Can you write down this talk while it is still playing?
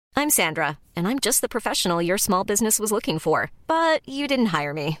I'm Sandra, and I'm just the professional your small business was looking for. But you didn't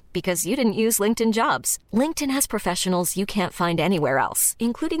hire me because you didn't use LinkedIn Jobs. LinkedIn has professionals you can't find anywhere else,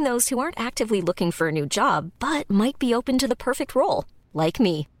 including those who aren't actively looking for a new job, but might be open to the perfect role, like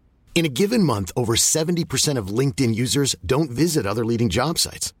me. In a given month, over 70% of LinkedIn users don't visit other leading job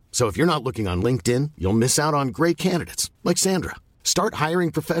sites. So if you're not looking on LinkedIn, you'll miss out on great candidates like Sandra. Start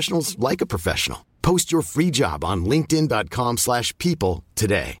hiring professionals like a professional. Post your free job on linkedin.com/people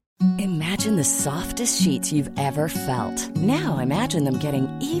today. Imagine the softest sheets you've ever felt. Now imagine them getting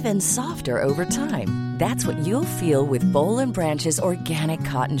even softer over time. That's what you'll feel with Boll & Branch's organic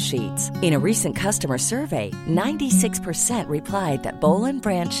cotton sheets. In a recent customer survey, 96% replied that Boll &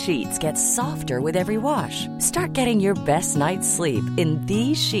 Branch sheets get softer with every wash. Start getting your best night's sleep in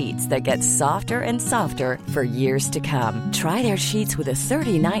these sheets that get softer and softer for years to come. Try their sheets with a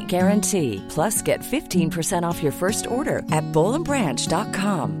 30-night guarantee. Plus, get 15% off your first order at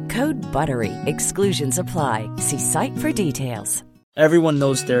bollandbranch.com. Code BUTTERY. Exclusions apply. See site for details. Everyone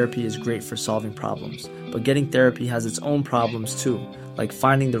knows therapy is great for solving problems, but getting therapy has its own problems too, like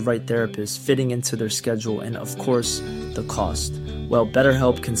finding the right therapist, fitting into their schedule, and of course, the cost. Well,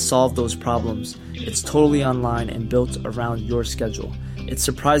 BetterHelp can solve those problems. It's totally online and built around your schedule. It's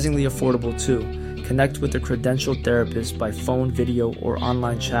surprisingly affordable too. Connect with a credentialed therapist by phone, video, or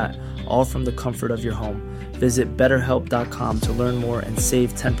online chat, all from the comfort of your home. Visit BetterHelp.com to learn more and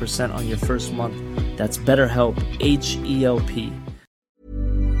save 10% on your first month. That's BetterHelp, H-E-L-P.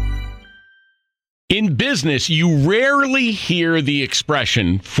 In business, you rarely hear the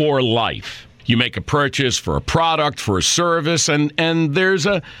expression "for life." You make a purchase for a product, for a service, and there's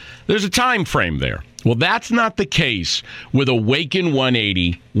a time frame there. Well, that's not the case with Awaken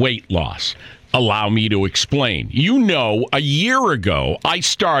 180 weight loss. Allow me to explain. You know, a year ago, I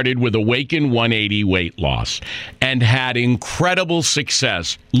started with Awaken 180 weight loss and had incredible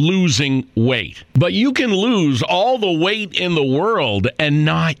success losing weight. But you can lose all the weight in the world and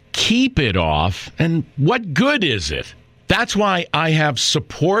not keep it off. And what good is it? That's why I have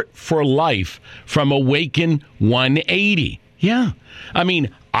support for life from Awaken 180. Yeah. I mean,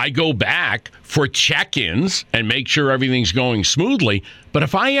 I go back for check-ins and make sure everything's going smoothly. But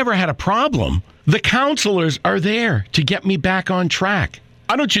if I ever had a problem, the counselors are there to get me back on track.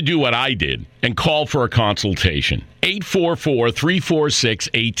 Why don't you do what I did and call for a consultation?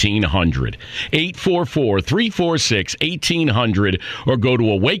 844-346-1800. 844-346-1800 or go to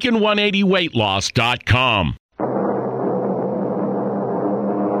awaken180weightloss.com.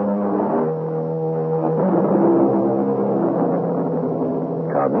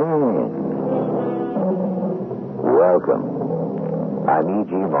 Come in. Welcome. I'm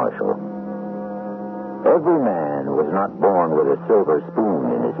E.G. Marshall. Every man was not born with a silver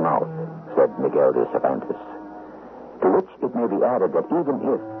spoon in his mouth, said Miguel de Cervantes. To which it may be added that even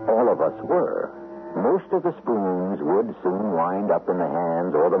if all of us were, most of the spoons would soon wind up in the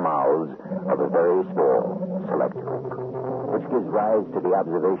hands or the mouths of a very small, select group. Which gives rise to the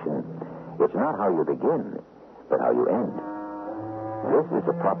observation, it's not how you begin, but how you end. This is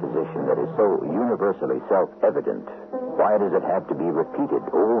a proposition that is so universally self-evident. Why does it have to be repeated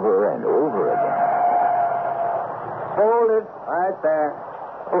over and over again? Hold it right there.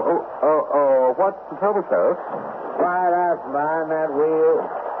 Oh, what's the trouble, sir? Right out behind that wheel.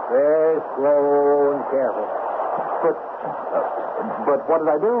 Very slow and careful. But what did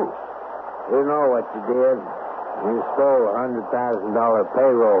I do? You know what you did. You stole $100,000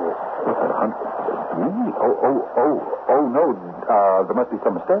 payroll. Me? Oh, no. There must be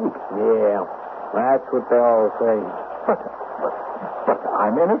some mistake. Yeah, that's what they all say. But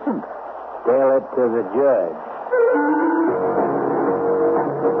I'm innocent. Tell it to the judge.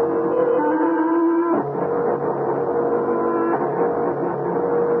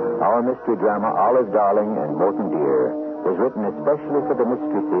 Our mystery drama, Olive Darling and Morton Dear, was written especially for the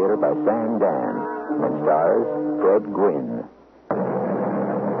Mystery Theater by Sam Dan and stars Fred Gwynne.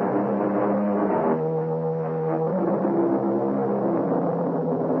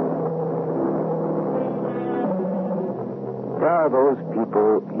 There are those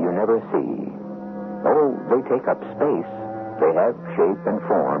people you never see. Oh, they take up space. They have shape and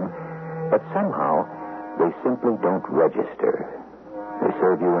form, but somehow they simply don't register. They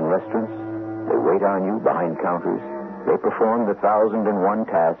serve you in restaurants. They wait on you behind counters. They perform the 1,001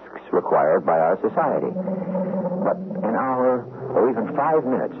 tasks required by our society. But an hour or even 5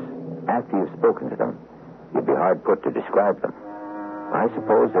 minutes after you've spoken to them, you'd be hard put to describe them. I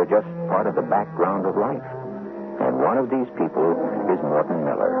suppose they're just part of the background of life. And one of these people is Morton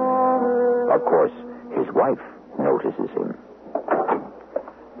Miller. Of course, his wife notices him.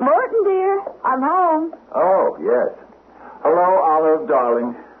 Morton, dear, I'm home. Oh, yes. Hello, Olive,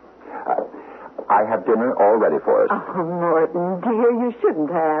 darling. I have dinner all ready for us. Oh, Morton, dear, you shouldn't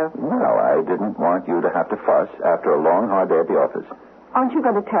have. Well, I didn't want you to have to fuss after a long, hard day at the office. Aren't you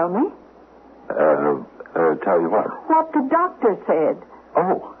going to tell me? Tell you what? What the doctor said.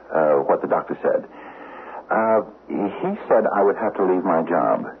 Oh, what the doctor said. He said I would have to leave my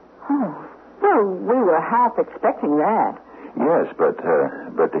job. Oh, well, we were half expecting that. Yes, but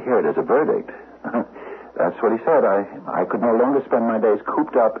to hear it as a verdict. That's what he said. I could no longer spend my days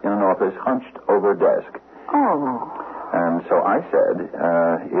cooped up in an office hunched over a desk. Oh. And so I said,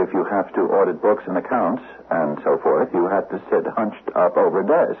 if you have to audit books and accounts and so forth, you have to sit hunched up over a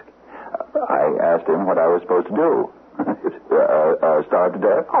desk. I asked him what I was supposed to do. Starve to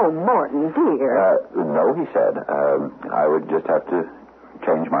death? Oh, Morton, dear. No, he said. I would just have to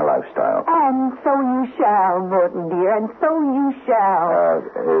change my lifestyle. And so you shall, Morton, dear, and so you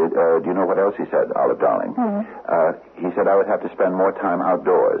shall. Do you know what else he said, Olive darling? He said I would have to spend more time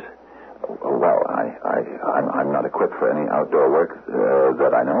outdoors. Well, I'm not equipped for any outdoor work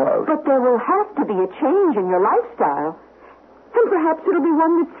that I know of. But there will have to be a change in your lifestyle. And perhaps it'll be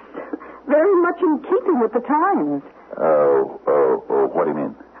one that's very much in keeping with the times. What do you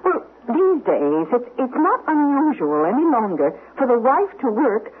mean? Well, these days, it's not unusual any longer for the wife to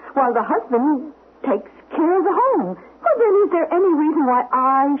work while the husband takes care of the home. Well, then is there any reason why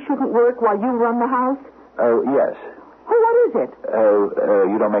I shouldn't work while you run the house? Yes. Well, what is it?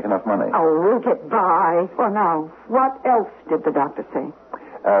 You don't make enough money. Oh, we'll get by. Well, now, what else did the doctor say?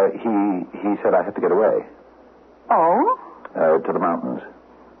 He said I have to get away. Oh? To the mountains.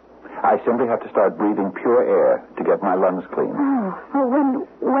 I simply have to start breathing pure air to get my lungs clean. Oh, well,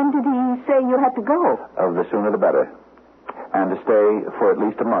 when did he say you had to go? The sooner the better. And to stay for at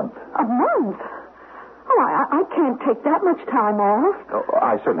least a month. A month? Oh, I can't take that much time off. Oh,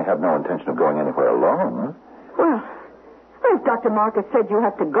 I certainly have no intention of going anywhere alone. Well, if Dr. Marcus said you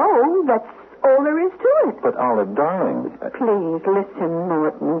have to go, that's all there is to it. But, Olive, darling... Please listen,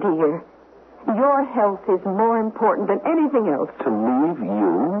 Morton, dear. Your health is more important than anything else. To leave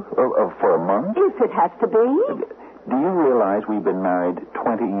you for a month? If it has to be. Do you realize we've been married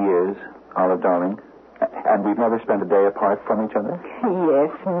 20 years, Olive, darling? And we've never spent a day apart from each other? Yes,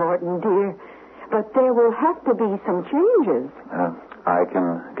 Morton, dear. But there will have to be some changes. I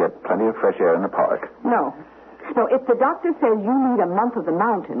can get plenty of fresh air in the park. No, if the doctor says you need a month of the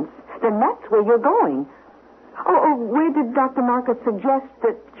mountains, then that's where you're going. Oh, where did Dr. Marcus suggest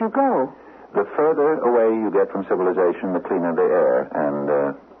that you go? The further away you get from civilization, the cleaner the air,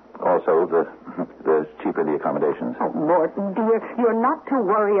 and also the cheaper the accommodations. Oh, Morton, dear, you're not to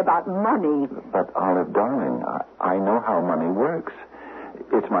worry about money. But, Olive, darling, I know how money works.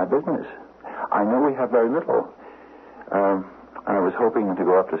 It's my business. I know we have very little. I was hoping to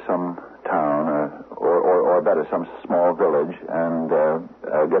go up to some town, or better, some small village, and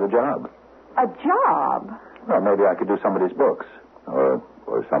get a job. A job? Well, maybe I could do somebody's books, or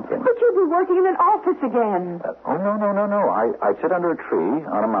something. But you'd be working in an office again. No. I'd sit under a tree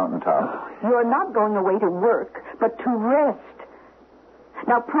on a mountaintop. You're not going away to work, but to rest.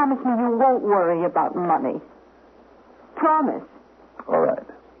 Now, promise me you won't worry about money. Promise. All right.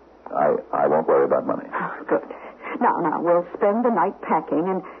 I won't worry about money. Good. Now, we'll spend the night packing,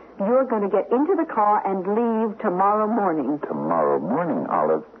 and you're going to get into the car and leave tomorrow morning. Tomorrow morning,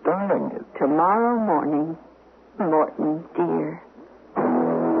 Olive, darling. Tomorrow morning, Morton, dear.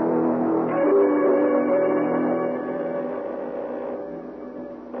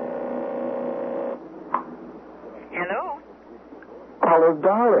 Hello? Olive,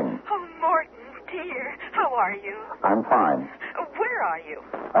 darling. Oh, Morton, dear. How are you? I'm fine. Where are you?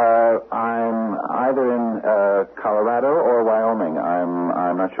 I'm either in Colorado or Wyoming.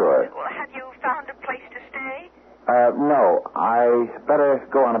 I'm not sure. Well, have you found a place to stay? No. I better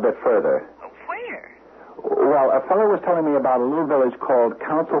go on a bit further. Where? Well, a fellow was telling me about a little village called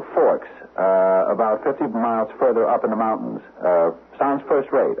Council Forks, about 50 miles further up in the mountains. Sounds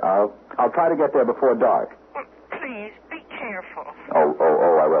first rate. I'll try to get there before dark. Well, please, be careful.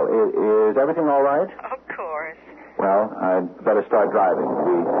 Oh, I will. Is everything all right? Of course. Well, I'd better start driving.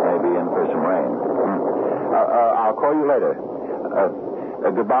 We may be in for some rain. I'll call you later.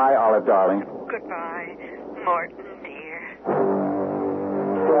 Goodbye, Olive, darling. Goodbye, Morton, dear.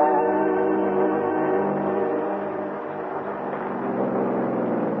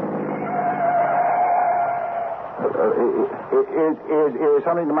 Is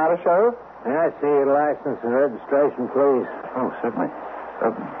something the matter, Sheriff? I see your license and registration, please. Oh, certainly.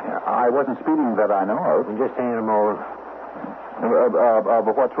 I wasn't speeding that I know of. Just hand them over.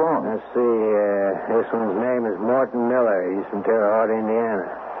 But what's wrong? Let's see. This one's name is Morton Miller. He's from Terre Haute, Indiana.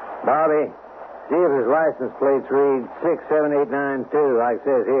 Bobby, see if his license plates read 67892, like it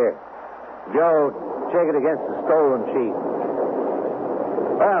says here. Joe, check it against the stolen sheet.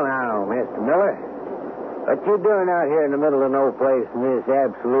 Well, now, Mr. Miller, what you doing out here in the middle of no place in this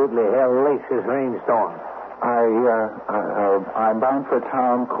absolutely hellacious rainstorm? I'm bound for a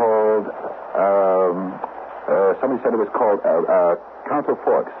town called, somebody said it was called, Council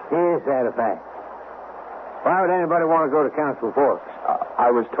Forks. Is that a fact? Why would anybody want to go to Council Forks? I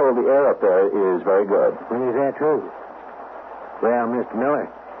was told the air up there is very good. Is that true? Well, Mr. Miller,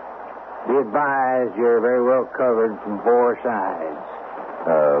 be advised you're very well covered from four sides.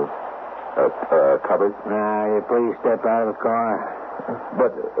 Covered? Now, you please step out of the car.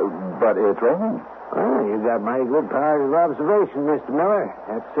 But it's raining. Well, you've got mighty good powers of observation, Mr. Miller.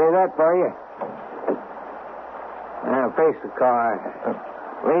 I have to say that for you. Now, face the car.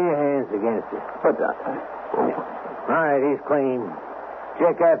 Lean your hands against it. All right, he's clean.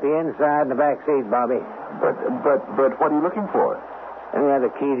 Check out the inside and the back seat, Bobby. But what are you looking for? Any other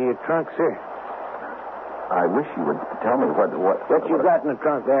key to your trunk, sir? I wish you would tell me what you got in the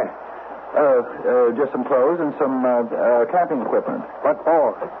trunk there? Just some clothes and some camping equipment. What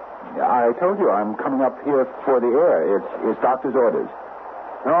for? I told you I'm coming up here for the air. It's doctor's orders.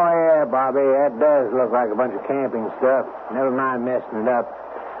 Oh, yeah, Bobby, that does look like a bunch of camping stuff. Never mind messing it up.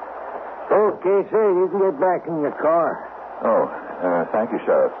 Okay, sir, you can get back in your car. Oh, thank you,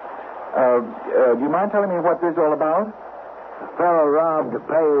 Sheriff. Do you mind telling me what this is all about? A fellow robbed a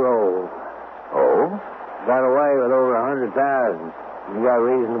payroll. Oh? Got away with over 100,000. You got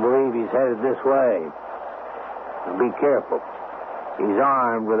reason to believe he's headed this way. Now be careful. He's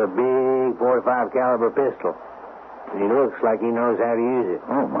armed with a big .45 caliber pistol. And he looks like he knows how to use it.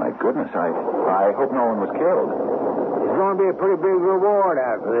 Oh, my goodness. I hope no one was killed. There's going to be a pretty big reward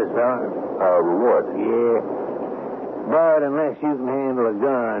out for this fella. Reward? Yeah. But unless you can handle a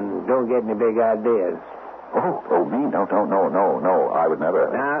gun, don't get any big ideas. Oh, me? No. I would never.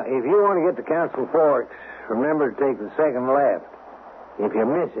 Now, if you want to get to Council Forks, remember to take the second left. If you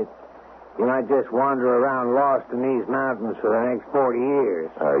miss it, you might just wander around lost in these mountains for the next 40 years.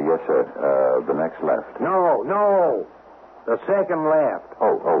 Yes, sir. The next left. No. The second left.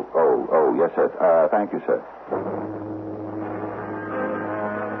 Oh, yes, sir. Thank you, sir.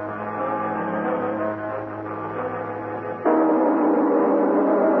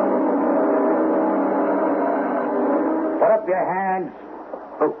 Put up your hands.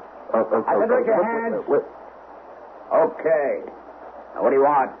 I said raise your hands. Okay. Now, what do you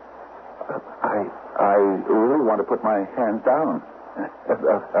want? I really want to put my hands down.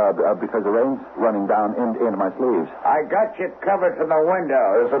 Because the rain's running down into my sleeves. I got you covered from the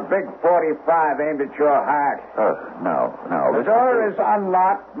window. There's a big .45 aimed at your heart. No. The door is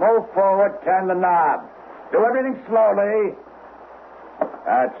unlocked. Move forward. Turn the knob. Do everything slowly.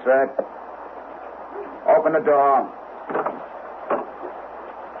 That's it. Open the door.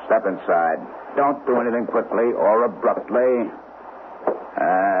 Step inside. Don't do anything quickly or abruptly.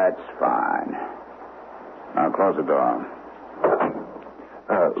 That's fine. Now close the door.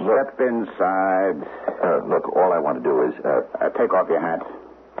 Step inside. Look, all I want to do is... take off your hat.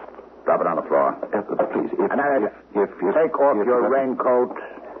 Drop it on the floor. Please, if you take off your raincoat.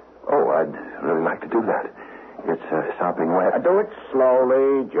 Oh, I'd really like to do that. It's sopping wet. Do it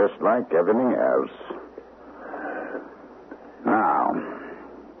slowly, just like everything else. Now,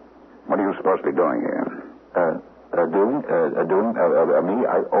 what are you supposed to be doing here? Me?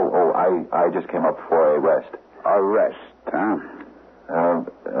 I just came up for a rest. A rest, huh?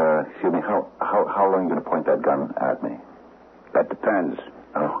 Excuse me, how long are you going to point that gun at me? That depends.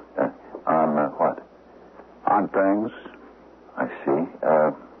 Oh, on what? On things. I see.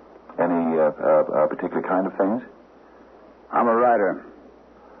 Any particular kind of things? I'm a writer.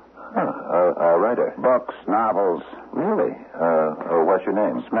 A writer? Books, novels. Really? What's your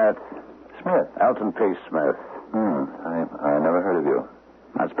name? Smith. Smith? Elton P. Smith. I never heard of you.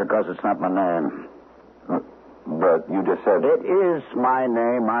 That's because it's not my name. But you just said... It is my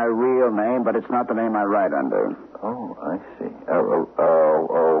name, my real name, but it's not the name I write under. Oh, I see.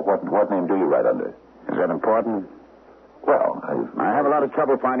 What name do you write under? Is that important? Well, I have a lot of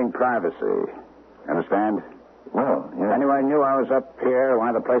trouble finding privacy. Understand? Well, yeah. If anyone knew I was up here,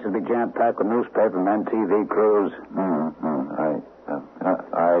 why the place would be jam-packed with newspapermen, TV crews.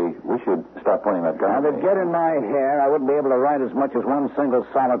 I wish you'd stop pointing that gun. Now, to get in my hair, I wouldn't be able to write as much as one single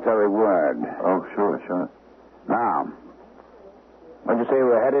solitary word. Oh, sure. Now, where'd you say we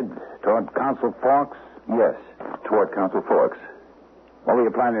were headed? Toward Council Forks? Yes, toward Council Forks. What were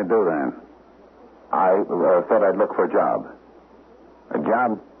you planning to do then? I thought I'd look for a job. A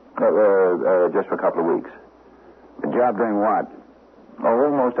job? Just for a couple of weeks. A job doing what? Oh,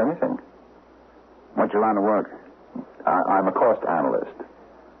 almost anything. What's your line of work? I'm a cost analyst.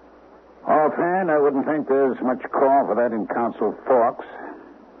 Oh, offhand, I wouldn't think there's much call for that in Council Forks.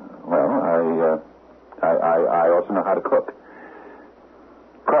 Well, I also know how to cook.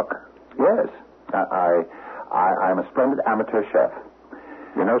 Cook? Yes. I'm a splendid amateur chef.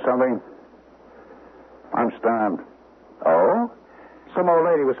 You know something? I'm starved. Oh? Some old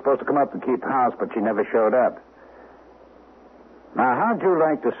lady was supposed to come up and keep house, but she never showed up. Now, how'd you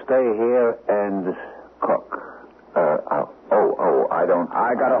like to stay here and cook? I don't...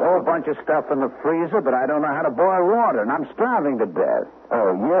 I got a whole bunch of stuff in the freezer, but I don't know how to boil water, and I'm starving to death.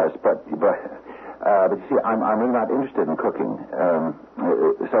 Oh, yes, but you see, I'm really not interested in cooking.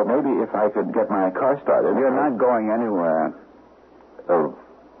 So maybe if I could get my car started... You're not going anywhere.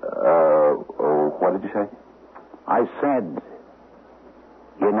 What did you say? I said,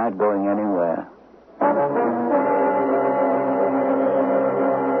 you're not going anywhere.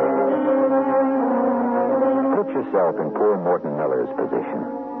 Put yourself in poor Morton Miller's position.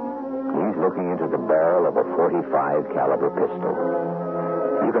 He's looking into the barrel of a .45 caliber pistol.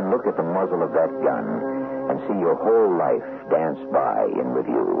 You can look at the muzzle of that gun and see your whole life dance by in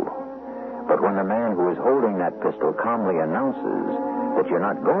review. But when the man who is holding that pistol calmly announces that you're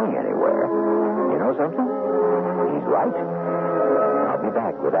not going anywhere, you know something? He's right. I'll be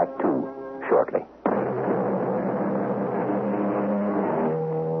back with Act 2 shortly.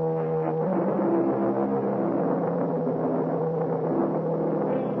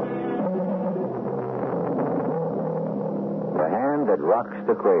 The hand that rocks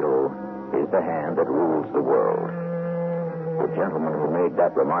the cradle is the hand that rules the world. The gentleman who made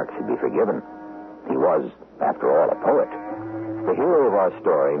that remark should be forgiven. He was, after all, a poet. The hero of our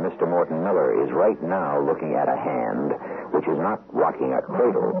story, Mr. Morton Miller, is right now looking at a hand which is not rocking a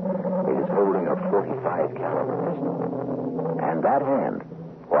cradle. It is holding a .45 caliber pistol. And that hand,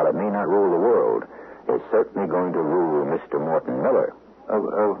 while it may not rule the world, is certainly going to rule Mr. Morton Miller.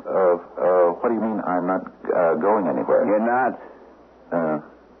 What do you mean I'm not going anywhere? You're not?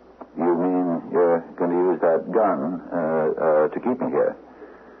 You mean you're going to use that gun to keep me here?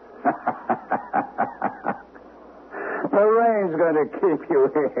 The rain's going to keep you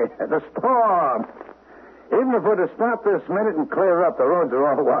here. The storm. Even if we're to stop this minute and clear up, the roads are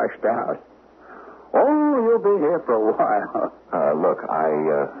all washed out. Oh, you'll be here for a while. Look,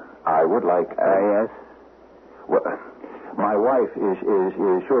 I would like... Yes? Well, my wife is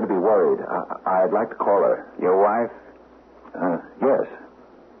sure to be worried. I'd like to call her. Your wife? Yes.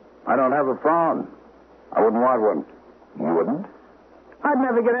 I don't have a phone. I wouldn't want one. You wouldn't? I'd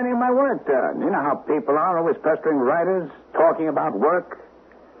never get any of my work done. You know how people are, always pestering writers, talking about work.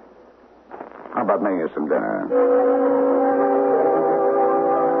 How about making us some dinner?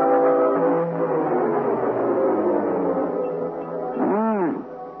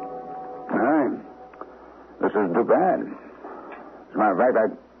 This isn't too bad. As a matter of fact,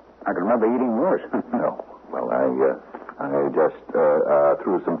 I can remember eating worse. No. Well, I just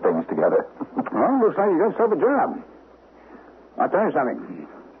threw some things together. Well, looks like you got yourself a job. I'll tell you something.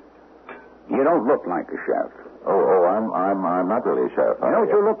 You don't look like a chef. Oh, I'm not really a chef. You know what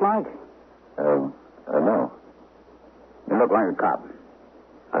you look like? No. You look like a cop.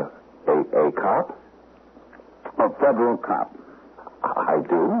 A cop? A federal cop. I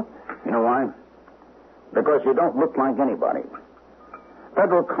do? You know why? Because you don't look like anybody.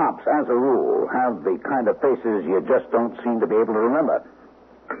 Federal cops, as a rule, have the kind of faces you just don't seem to be able to remember.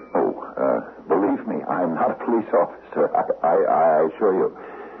 Believe me, I'm not a police officer. I assure you.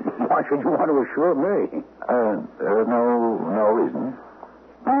 Why should you want to assure me? No reason.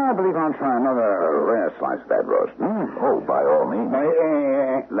 I believe I'll try another rare slice of that roast. Oh, by all means.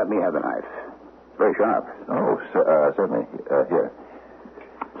 Let me have the knife. Very sharp. Oh, certainly. Here.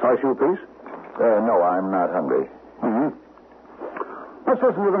 Slice you a piece? No, I'm not hungry. Mm-hmm. Let's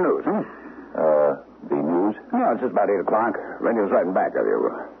listen to the news, The news? No, it's just about 8 o'clock. Radio's right in back of you.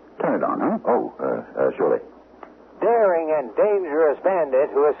 Turn it on, huh? Oh, surely. Daring and dangerous bandit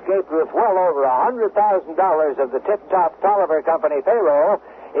who escaped with well over $100,000 of the tip-top Tolliver Company payroll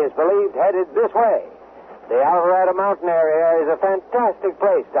is believed headed this way. The Alvarado Mountain area is a fantastic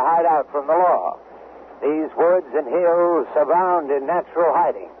place to hide out from the law. These woods and hills abound in natural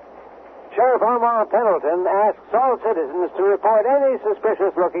hiding. Sheriff Armand Pendleton asks all citizens to report any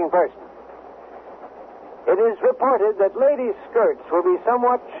suspicious-looking person. It is reported that ladies' skirts will be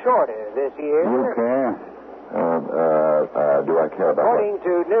somewhat shorter this year. You care? Do I care about According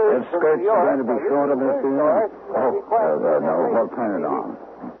to news If from skirts New York, are going to be shorter this year? no. Well, turn it on.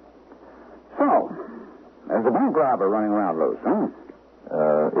 So, there's a bank robber running around loose, huh?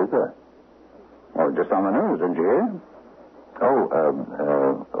 Is there? Well, just on the news, didn't you hear? Well,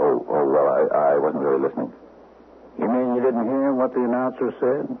 I wasn't really listening. You mean you didn't hear what the announcer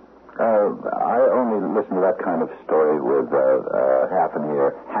said? I only listen to that kind of story with half an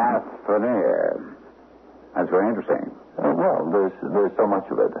ear. Half an ear. That's very interesting. Well, there's so much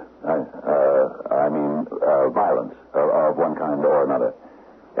of it. I mean, violence of one kind or another.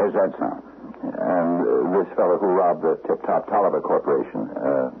 Is that so? And this fellow who robbed the Tip Top Tolliver Corporation,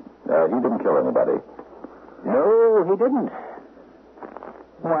 he didn't kill anybody. No, he didn't.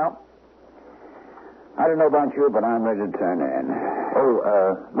 Well, I don't know about you, but I'm ready to turn in.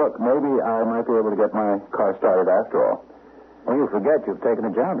 Oh, look, maybe I might be able to get my car started after all. Well, you forget you've taken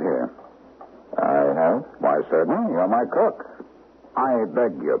a job here. I have? Why, certainly. You're my cook. I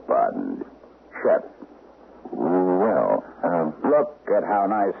beg your pardon. Chef. Well, look at how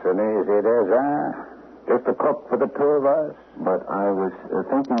nice and easy it is, huh? Just a cook for the two of us. But I was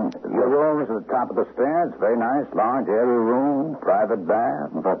thinking... Your room's at the top of the stairs. Very nice, large, airy room, private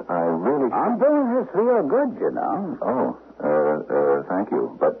bath. But I really... I'm doing this for your good, you know. Oh, thank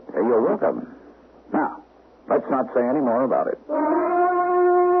you. But you're welcome. Now, let's not say any more about it.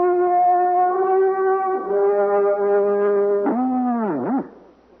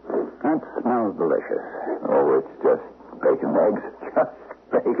 That smells delicious. Oh, it's just bacon and eggs. Just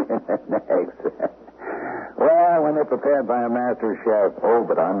bacon and eggs. Well, when they're prepared by a master chef. Oh,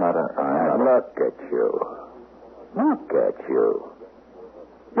 but I'm not a... Look at you. Look at you.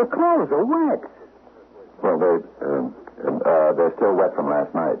 Your clothes are wet. Well, they're still wet from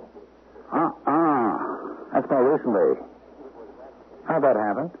last night. That's more recently. How'd that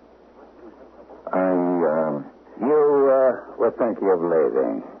happen? You were thinking of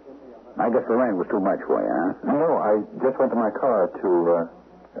leaving. I guess the rain was too much for you, huh? No, I just went to my car to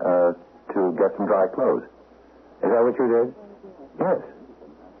get some dry clothes. Is that what you did? Yes.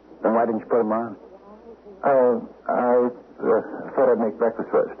 Then why didn't you put them on? I thought I'd make breakfast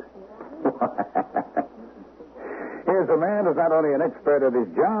first. Here's a man who's not only an expert at his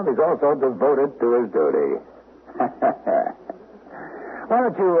job, he's also devoted to his duty. Why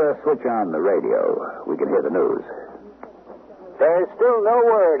don't you switch on the radio? We can hear the news. There's still no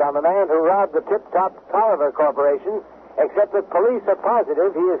word on the man who robbed the Tip Top Tolliver Corporation, except that police are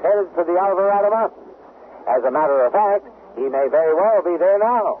positive he is headed for the Alvarado Mountains. As a matter of fact, he may very well be there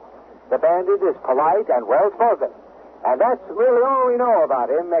now. The bandit is polite and well-spoken. And that's really all we know about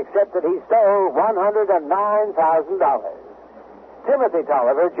him, except that he stole $109,000. Timothy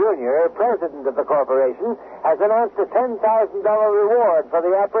Tolliver, Jr., president of the corporation, has announced a $10,000 reward for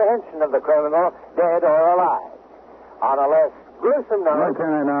the apprehension of the criminal, dead or alive. On a less gruesome note... Look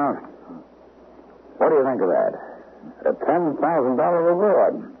at it now. What do you think of that? A $10,000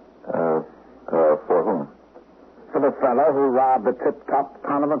 reward. For whom? For the fellow who robbed the Tip Top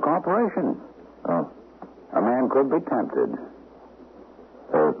Tolliver Corporation. Oh. A man could be tempted.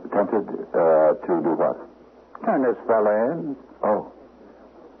 Tempted to do what? Turn this fella in. Oh.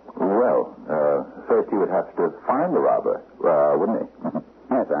 Well, first he would have to find the robber, wouldn't he?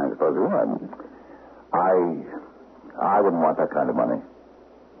 Yes, I suppose he would. I wouldn't want that kind of money.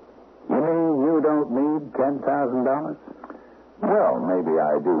 You mean you don't need $10,000? Well, maybe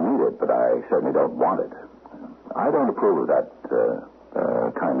I do need it, but I certainly don't want it. I don't approve of that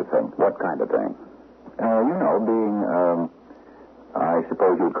kind of thing. What kind of thing? Being, I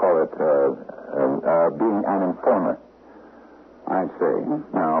suppose you'd call it, being an informer. I see.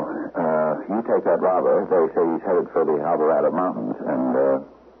 Now, you take that robber, they say he's headed for the Alvarado Mountains, and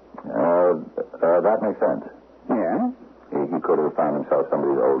that makes sense. Yeah? He could have found himself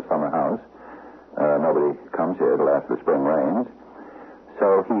somebody's old summer house. Nobody comes here till after the spring rains.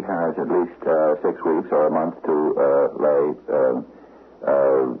 So he has at least 6 weeks or a month to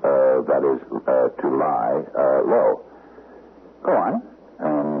lie low. Go on.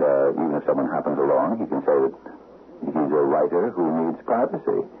 And even if someone happens along, he can say that he's a writer who needs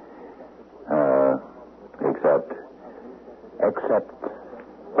privacy. Except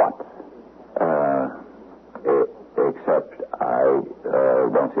what? Except I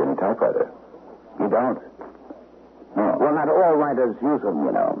don't see any typewriter. You don't? No. Well, not all writers use them,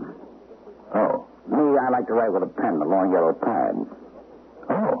 you know. Oh. Me, I like to write with a pen, a long yellow pad.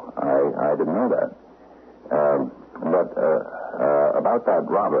 Oh, I didn't know that. But about that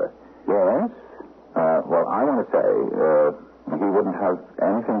robber. Yes? Well, I want to say he wouldn't have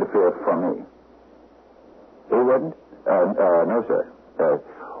anything to fear from me. He wouldn't? No, sir.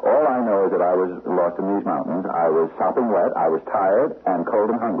 All I know is that I was lost in these mountains. I was sopping wet. I was tired and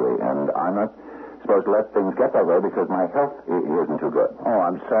cold and hungry. And I'm not supposed to let things get that way because my health isn't too good. Oh,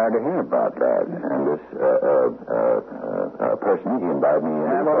 I'm sorry to hear about that. And this person, he invited me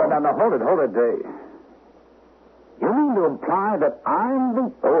in. No, hold it. You mean to imply that I'm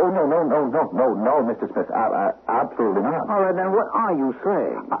the... Oh, no, Mr. Smith. Absolutely not. All right, then what are you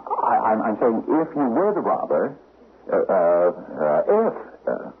saying? I'm saying if you were the robber,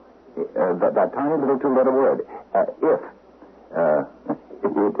 that tiny little two-letter word, if,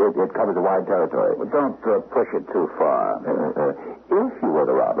 it covers a wide territory. Well, don't push it too far. If you were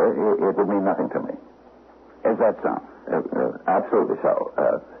the robber, it would mean nothing to me. Is that so? Absolutely so.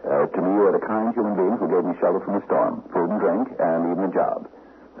 To me, you are the kind human beings who gave me shelter from the storm, food and drink, and even a job.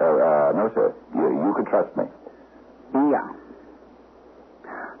 No, sir. You could trust me. Yeah.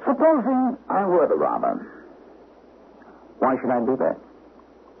 Supposing I were the robber, why should I do that?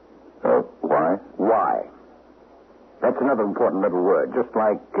 Why? Why? That's another important little word, just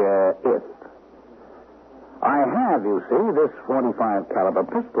like if. I have, you see, this .45 caliber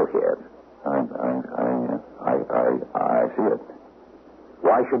pistol here. I see it.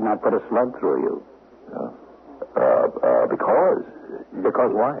 Why shouldn't I put a slug through you? Because.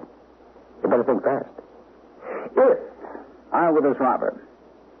 Because why? You better think fast. If I were this robber,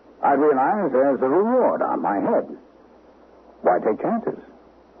 I'd realize there's a reward on my head. Why take chances?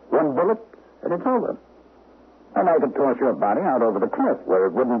 One bullet, and it's over. And I could toss your body out over the cliff where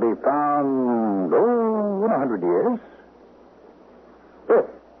it wouldn't be found, in 100 years. If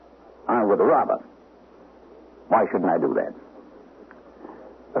I were the robber, why shouldn't I do that?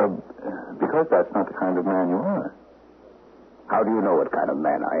 Because that's not the kind of man you are. How do you know what kind of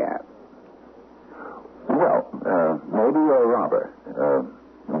man I am? Well, maybe you're a robber,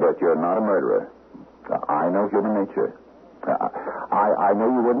 but you're not a murderer. I know human nature. I know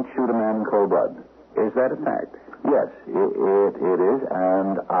you wouldn't shoot a man in cold blood. Is that a fact? Yes, it is,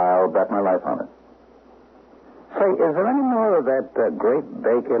 and I'll bet my life on it. Say, is there any more of that great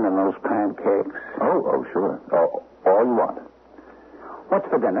bacon and those pancakes? Oh, sure. All you want. What's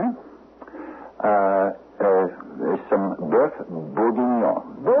for dinner? Some bœuf bourguignon.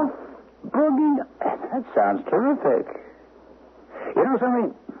 Bœuf bourguignon? That sounds terrific. You know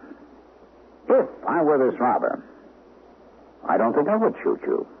something? If I were this robber, I don't think I would shoot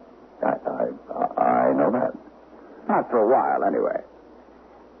you. I know that. Not for a while, anyway.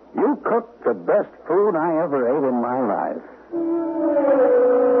 You cooked the best food I ever ate in my life.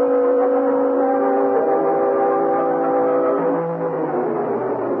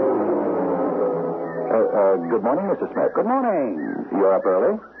 Good morning, Mr. Smith. Good morning. You're up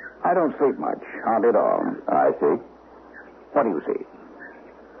early? I don't sleep much. Hardly at all. I see. What do you see?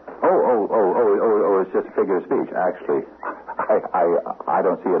 It's just a figure of speech. Actually, I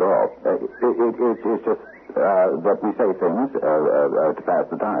don't see it all. It's just that we say things to pass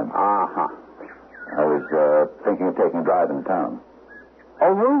the time. Uh-huh. I was thinking of taking a drive in town.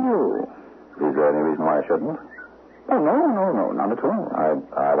 Oh, were you? Is there any reason why I shouldn't? Oh, no, not at all.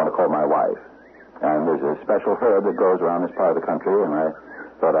 I want to call my wife. And there's a special herb that grows around this part of the country, and I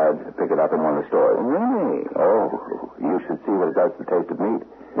thought I'd pick it up in one of the stores. Really? Oh, you should see what it does to the taste of meat.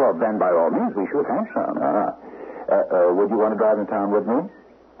 Well, then, by all means, we should have some. Would you want to drive in town with me?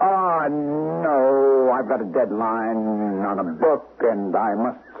 No. I've got a deadline on a book, and I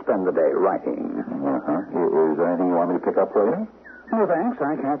must spend the day writing. Is there anything you want me to pick up for you? No, thanks.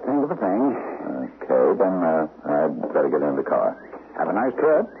 I can't think of a thing. Okay, then I'd better get in the car. Have a nice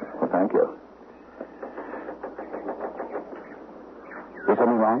trip. Well, thank you. Is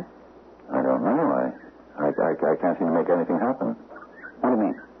something wrong? I don't know. I can't seem to make anything happen. What do you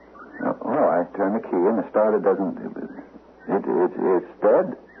mean? I turn the key and the starter doesn't... It's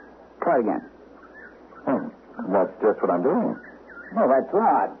dead. Try again. That's just what I'm doing. Oh, that's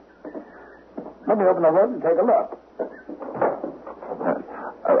odd. Let me open the hood and take a look.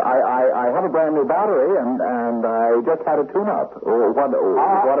 I have a brand new battery and I just had a tune-up.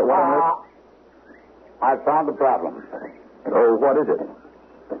 I found the problem. Oh, what is it?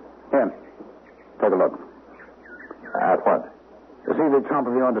 Here, take a look. At what? You see the top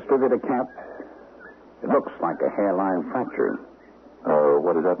of your distributor cap? It looks like a hairline fracture.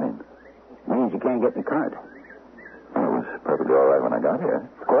 What does that mean? It means you can't get in the cart. Well, it was perfectly all right when I got here.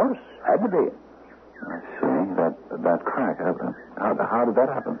 Of course. Had to be. I see. That crack. How did that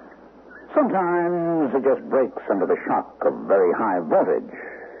happen? Sometimes it just breaks under the shock of very high voltage.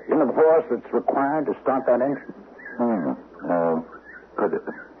 You know the force that's required to start that engine?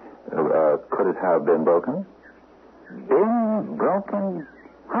 Could it have been broken? Been broken?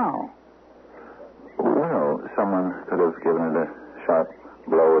 How? Well, someone could have given it a sharp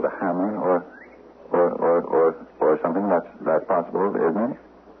blow with a hammer or something. That's possible, isn't it?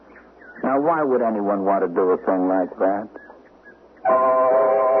 Now, why would anyone want to do a thing like that?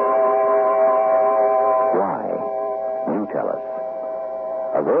 Why? You tell us.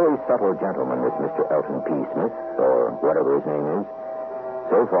 A very subtle gentleman, this Mr. Elton P. Smith, or whatever his name is.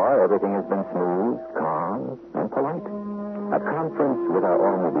 So far, everything has been smooth, calm, and polite. A conference with our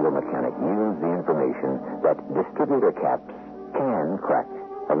automobile mechanic yields the information that distributor caps can crack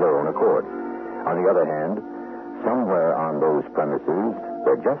of their own accord. On the other hand, somewhere on those premises,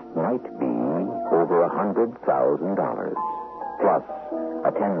 there just might be over $100,000, plus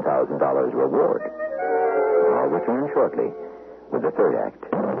a $10,000 reward. I'll return shortly with the third act.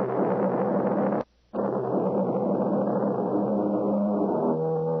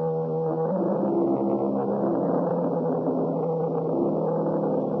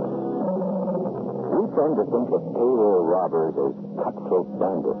 We tend to think of payroll robbers as cutthroat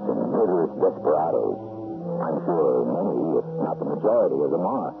bandits and murderous desperados. I'm sure many, if not the majority of them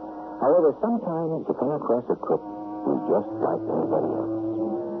are. However, sometimes you come across a crook who's just like anybody else.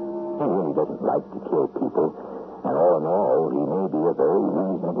 He really doesn't like to kill people, and all in all, he may be a very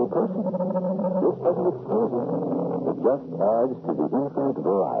reasonable person. This doesn't excuse him. It just adds to the infinite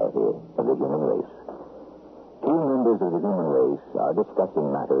variety of the human race. Two members of the human race are discussing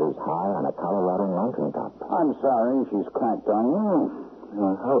matters high on a Colorado mountaintop. I'm sorry she's cracked on you.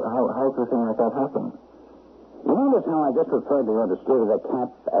 How could a thing like that happen? You notice how I just referred to your distributor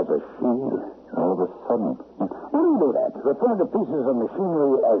cap as a she? All of a sudden. Why do you do that? Refer to pieces of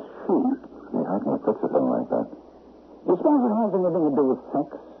machinery as she? How can you fix a thing like that? You suppose it has anything to do with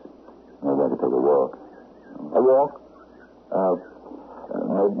sex? Maybe I could take a walk. A walk?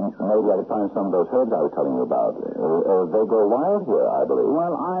 Maybe I could find some of those herbs I was telling you about. They grow wild here, I believe.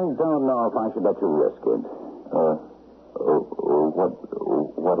 Well, I don't know if I should let you risk it.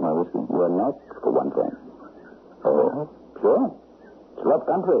 What am I risking? Your neck, for one thing. Oh? Sure. It's rough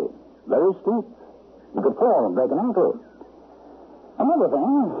country. Very steep. You could fall and break an ankle. Another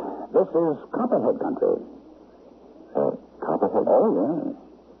thing, this is Copperhead country. Copperhead? Oh, yeah.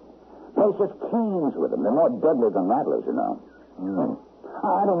 Place just teems with them. They're more deadly than rattlers, you know. Mm.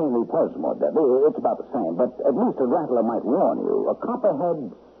 I don't mean the pulse more deadly. It's about the same. But at least a rattler might warn you. A copperhead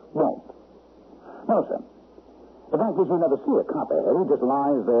won't. No, sir. The fact is, you never see a copperhead. He just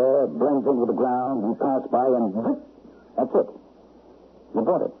lies there, blends into the ground, you pass by, and zip. That's it. You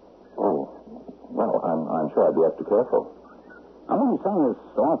bought it. Oh. Well, I'm sure I'd be extra careful. I'm only saying this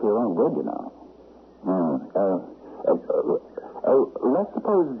all for your own good, you know. Let's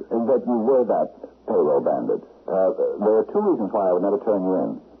suppose that you were that payroll bandit. There are two reasons why I would never turn you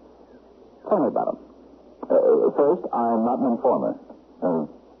in. Tell me about them. First, I'm not an informer.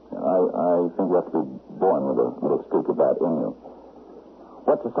 I think you have to be born with a little streak of that in you.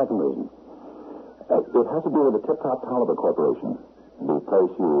 What's the second reason? It has to do with the Tip Top Tolliver Corporation. The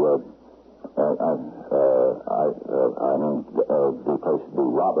place the place the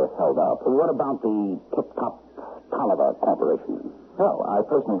robber held out. What about the Tip Top Tolliver Corporation? Well, I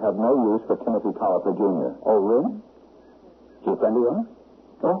personally have no use for Timothy Tolliver, Jr. Oh, really? Is he a friend of yours?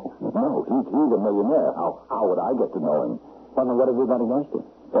 Oh, no. He's a millionaire. How would I get to know him? Well, then what have you got against him?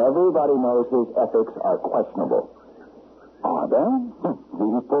 Everybody knows his ethics are questionable. Are they?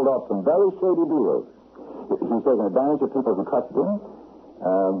 He's pulled off some very shady deals. He's taken advantage of people who trusted him.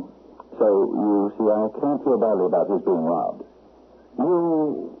 So, you see, I can't feel badly about his being robbed.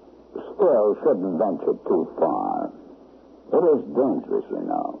 You still shouldn't venture too far. It is dangerous, you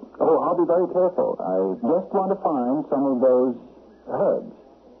know. Oh, I'll be very careful. I just want to find some of those herbs.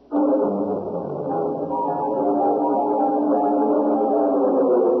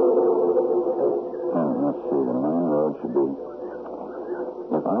 Let's see, the main road should be...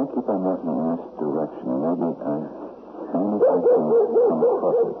 If I keep on walking in this direction, maybe I can come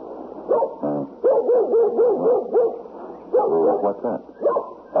across it. What's that?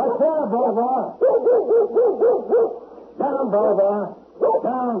 What's that, Boba? Down, Boba.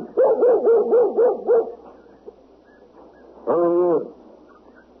 Down. Who are you?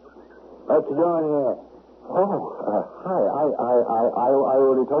 What you doing here? Oh, hi. I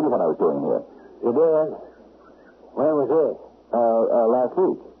already told you what I was doing here. You did? When was it? Last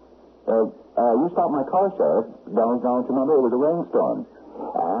week. You stopped my car, Sheriff. Don't you remember? It was a rainstorm.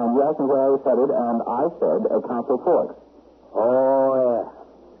 And you asked me where I was headed, and I said Council Forks. Oh, yeah.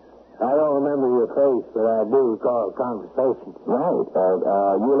 I don't remember your face, but I do recall a conversation. Right.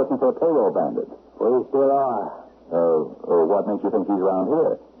 You were looking for a payroll bandit. We still are. What makes you think he's around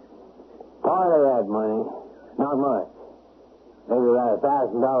here? Part of that money. Not much. Maybe about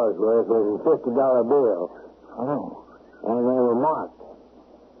 $1,000 worth was in $50 bills. Oh. And they were marked.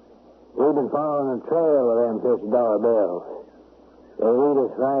 We've been following the trail of them $50 bills. They lead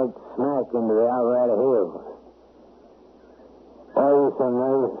us right smack into the Alvarado Hills. Why are you so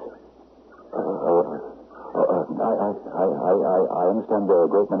nervous? I understand there are a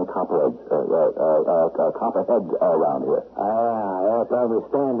great many copperheads around here. That's why we're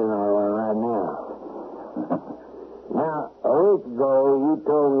standing on one right now. Now, a week ago, you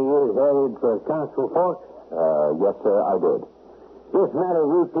told me you was headed for Council Forks? Yes, sir, I did. Just met a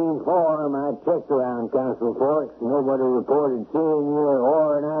routine form. I checked around Council Forks. Nobody reported seeing you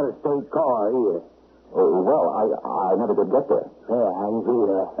or an out-of-state car either. Well, I never did get there. Yeah, I can see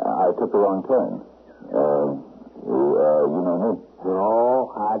that. I took the wrong turn. You know me?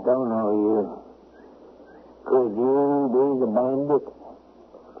 No, I don't know you. Could you be the bandit?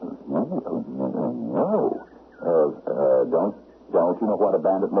 No. Don't you know what a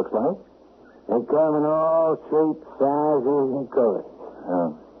bandit looks like? They come in all shapes, sizes, and colors.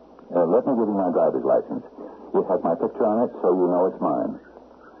 Let me give you my driver's license. It has my picture on it, so you know it's mine.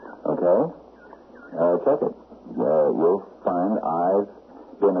 Okay? Check it. You'll find I've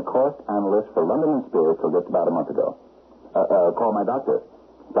been a cost analyst for London and Spears till just about a month ago. Call my doctor,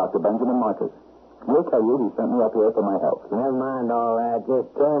 Dr. Benjamin Marcus. He'll tell you he sent me up here for my health. Never mind all that. Just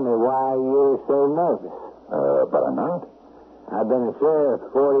tell me why you're so nervous. But I'm not. I've been a sheriff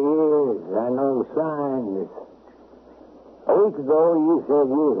 40 years. I know signs. A week ago, you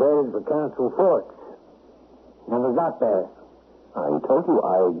said you was headed for Council Forks. Never got there. I told you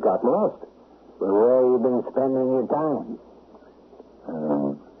I got lost. Well, where you been spending your time?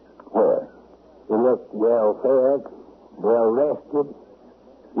 Where? You look well fed, well rested.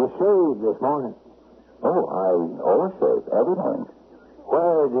 You shaved this morning. Oh, I always shave every morning.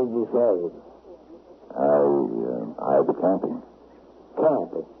 Where did you shave? I'll be camping.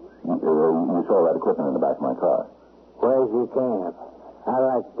 Camping? You saw that equipment in the back of my car. Where's your camp? I'd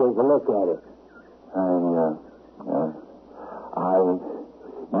like to take a look at it.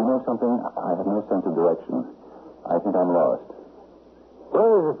 You know something? I have no sense of direction. I think I'm lost.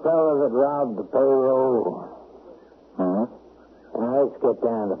 Where's the fellow that robbed the payroll? Now, let's get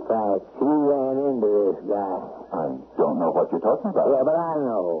down to facts. He ran into this guy. I don't know what you're talking about. Yeah, but I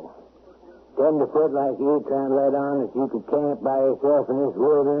know. Tenderfoot like you trying to let on that you could camp by yourself in this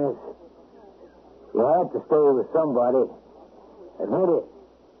wilderness. You had to stay with somebody. Admit it.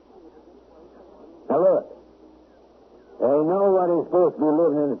 Now, look. There ain't nobody supposed to be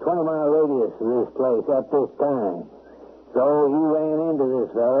living in a 20-mile radius of this place at this time. So you ran into this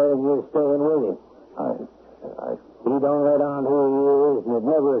fella and you're staying with him. He don't let on who he is, and it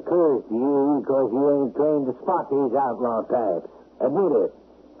never occurs to you because you ain't trained to spot these outlaw types. Admit it.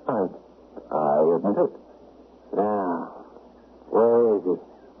 I admit it. Now, where is he?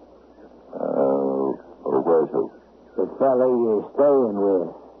 Where's who? The fella you're staying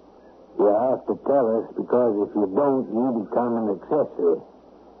with. You have to tell us, because if you don't, you become an accessory.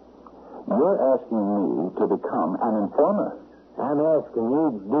 You're asking me to become an informer? I'm asking you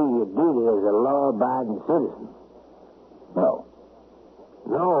to do your duty as a law-abiding citizen. No.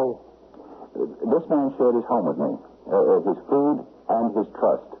 No? This man shared his home with me, his food and his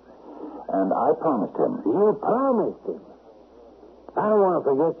trust. And I promised him. You promised him? I don't want to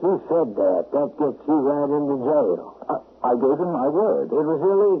forget you said that. That gets you right into jail. I gave him my word. It was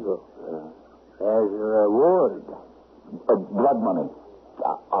illegal. As a reward. Blood money.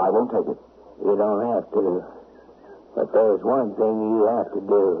 I won't take it. You don't have to. But there's one thing you have to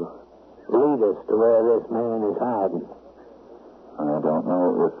do. Lead us to where this man is hiding. I don't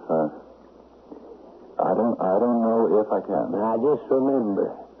know if... I don't know if I can. Now, just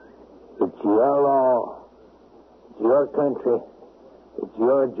remember, it's your law. It's your country. It's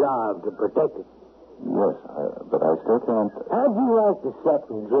your job to protect it. Yes, but I still can't... How'd you like to sit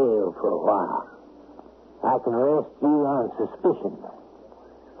in jail for a while? I can arrest you on suspicion.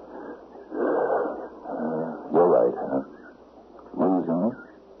 You're right. Reason,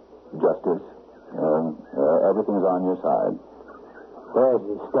 justice, everything's on your side. Where's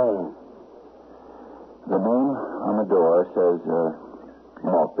he staying? The name on the door says,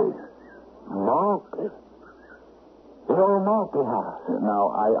 Maltby. Maltby? The old Maltby house.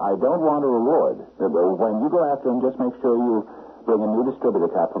 Now, I don't want a reward. When you go after him, just make sure you bring a new distributor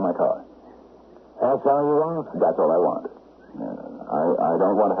cap for my car. That's all you want? That's all I want. I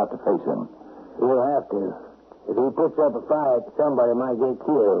don't want to have to face him. You'll have to. If he puts up a fight, somebody might get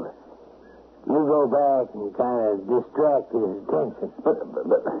killed. You go back and kind of distract his attention. But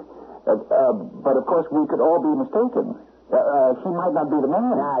of course, we could all be mistaken. He might not be the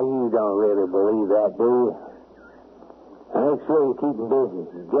man. Now, you don't really believe that, do you? Now, make sure you keep him busy.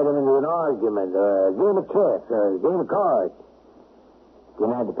 Get him into an argument, or a game of chess, or a game of cards.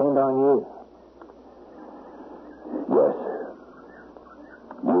 Can I depend on you? Yes.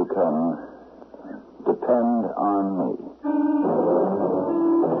 You can depend on me.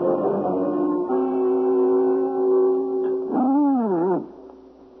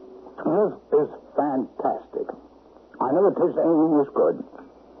 that this aiming was good.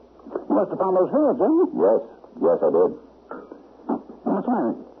 You must have found those heads, eh? Yes, I did. What's the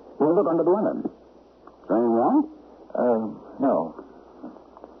matter? You look under the linen. Is there anything wrong? No.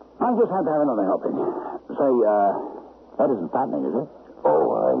 I just had to have another helping. Say, that isn't fattening, is it?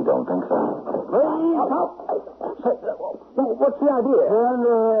 Oh, I don't think so. Hey, up. Say, what's the idea? You're under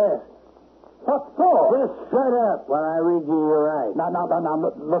arrest. What for? Just shut up while I read you your rights. Now,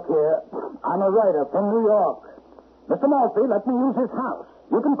 look here. I'm a writer from New York. Mr. Maltby let me use his house.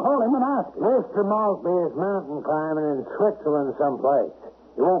 You can call him and ask him. Mr. Maltby is mountain climbing in Switzerland someplace.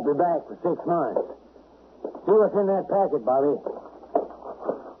 He won't be back for 6 months. See what's in that packet, Bobby.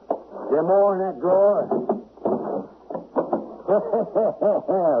 Is there more in that drawer? Look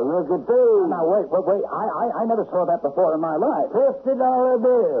at these. Now, wait. I never saw that before in my life. $50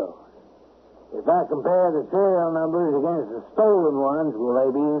 bill. If I compare the serial numbers against the stolen ones, will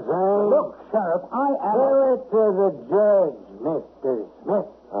they be the same? Look, Sheriff, I am... Tell it to the judge, Mr. Smith.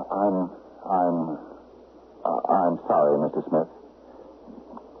 I'm sorry, Mr. Smith.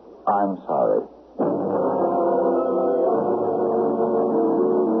 I'm sorry.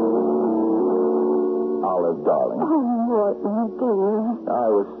 Olive, darling. Oh, Morton, dear. I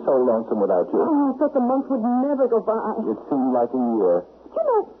was so lonesome without you. Oh, I thought the month would never go by. It seemed like a year. You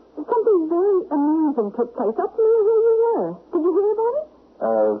know, something very amusing took place up near where you were. Did you hear about it?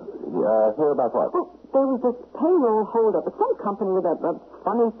 Hear about what? Well, there was this payroll holdup at some company with a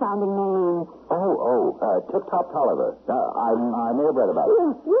funny-sounding name. Tip Top Tolliver. I may have read about it.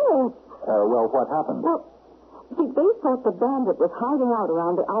 Yes. Well, what happened? Well, see, they thought the bandit was hiding out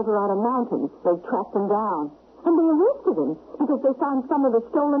around the Alvarado Mountains. They tracked him down. And they arrested him because they found some of the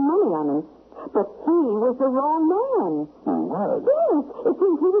stolen money on him. But he was the wrong man. He was? Yes. It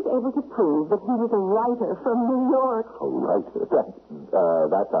seems he was able to prove that he was a writer from New York. A writer?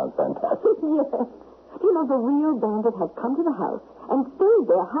 That sounds fantastic. Yes. You know, the real bandit had come to the house and stayed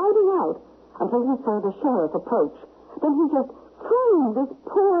there hiding out until he saw the sheriff approach. Then he just framed this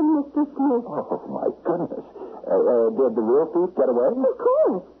poor Mr. Smith. Oh, my goodness. Did the real thief get away? Of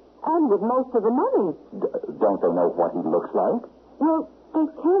course. And with most of the money. Don't they know what he looks like? Well, they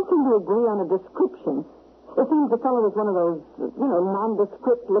can't seem to agree on a description. It seems the fellow was one of those,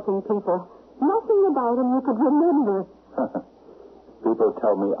 nondescript-looking people. Nothing about him you could remember. People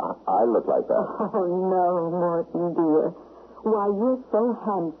tell me I look like that. Oh, no, Morton, dear. Why, you're so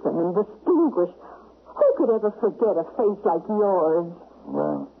handsome and distinguished. Who could ever forget a face like yours?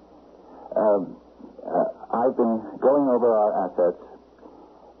 Well, I've been going over our assets,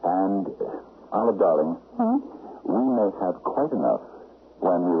 and, Olive, darling, we may have quite enough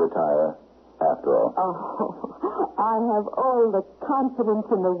when we retire, after all. Oh, I have all the confidence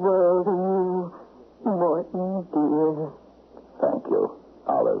in the world in you, Morton, dear. Thank you,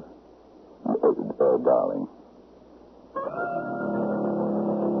 Olive. Darling.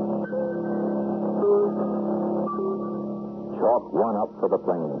 Chalk one up for the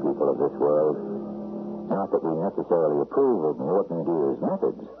plain people of this world. Not that we necessarily approve of Morton Deer's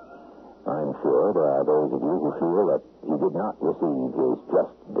methods. I'm sure there are those of you who feel that he did not receive his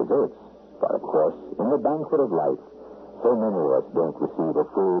just deserts. But, of course, in the banquet of life, so many of us don't receive a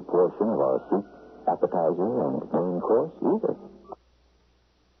full portion of our soup, appetizer, and main course either.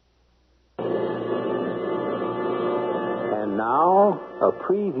 And now, a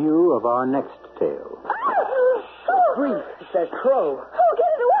preview of our next tale. Grief, it's that crow. Oh, get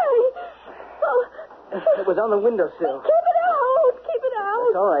it away! Oh. It was on the windowsill. Keep it out! Keep it out!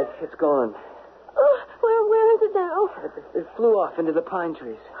 It's all right. It's gone. Oh, where is it now? It flew off into the pine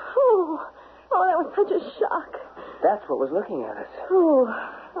trees. Oh, that was such a shock. That's what was looking at us. Oh,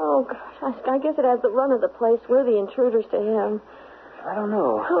 gosh. I guess it has the run of the place. We're the intruders to him. I don't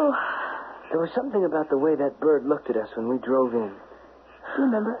know. Oh. There was something about the way that bird looked at us when we drove in. Do you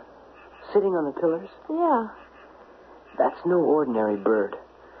remember? Sitting on the pillars? Yeah. That's no ordinary bird.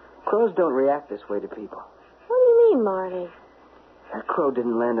 Crows don't react this way to people. What do you mean, Marty? That crow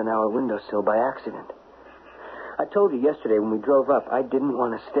didn't land on our windowsill by accident. I told you yesterday when we drove up I didn't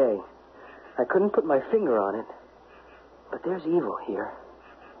want to stay. I couldn't put my finger on it. But there's evil here.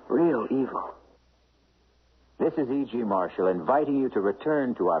 Real evil. This is E.G. Marshall inviting you to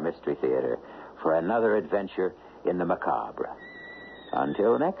return to our Mystery Theater for another adventure in the macabre.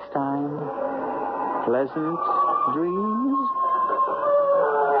 Until next time, pleasant dreams.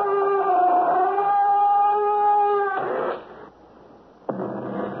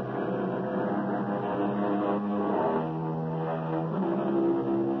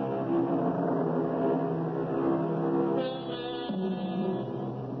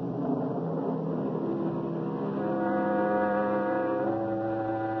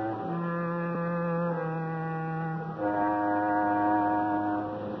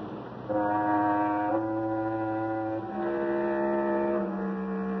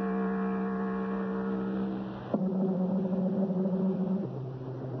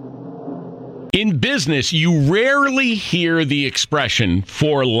 In business, you rarely hear the expression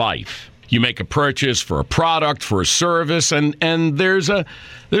for life. You make a purchase for a product, for a service, and there's a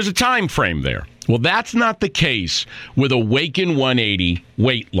time frame there. Well, that's not the case with Awaken 180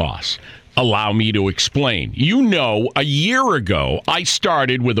 weight loss. Allow me to explain. You know, a year ago, I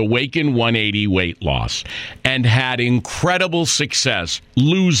started with Awaken 180 weight loss and had incredible success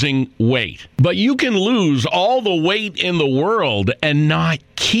losing weight. But you can lose all the weight in the world and not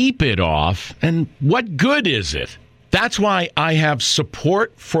keep it off. And what good is it? That's why I have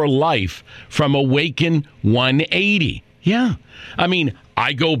support for life from Awaken 180. Yeah. I mean,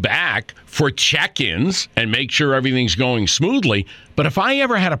 I go back for check-ins and make sure everything's going smoothly. But if I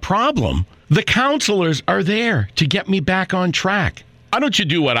ever had a problem, the counselors are there to get me back on track. Why don't you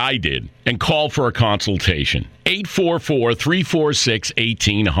do what I did and call for a consultation?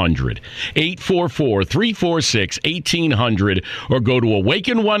 844-346-1800. 844-346-1800 or go to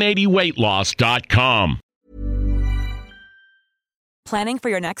awaken180weightloss.com. Planning for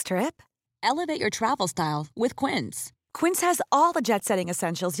your next trip? Elevate your travel style with Quince. Quince has all the jet-setting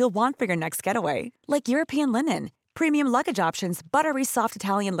essentials you'll want for your next getaway, like European linen, premium luggage options, buttery soft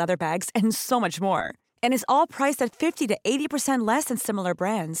Italian leather bags, and so much more. And is all priced at 50 to 80% less than similar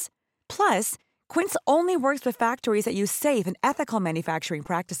brands. Plus, Quince only works with factories that use safe and ethical manufacturing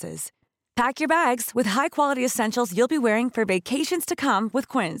practices. Pack your bags with high-quality essentials you'll be wearing for vacations to come with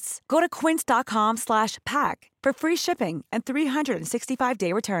Quince. Go to quince.com/pack for free shipping and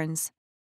 365-day returns.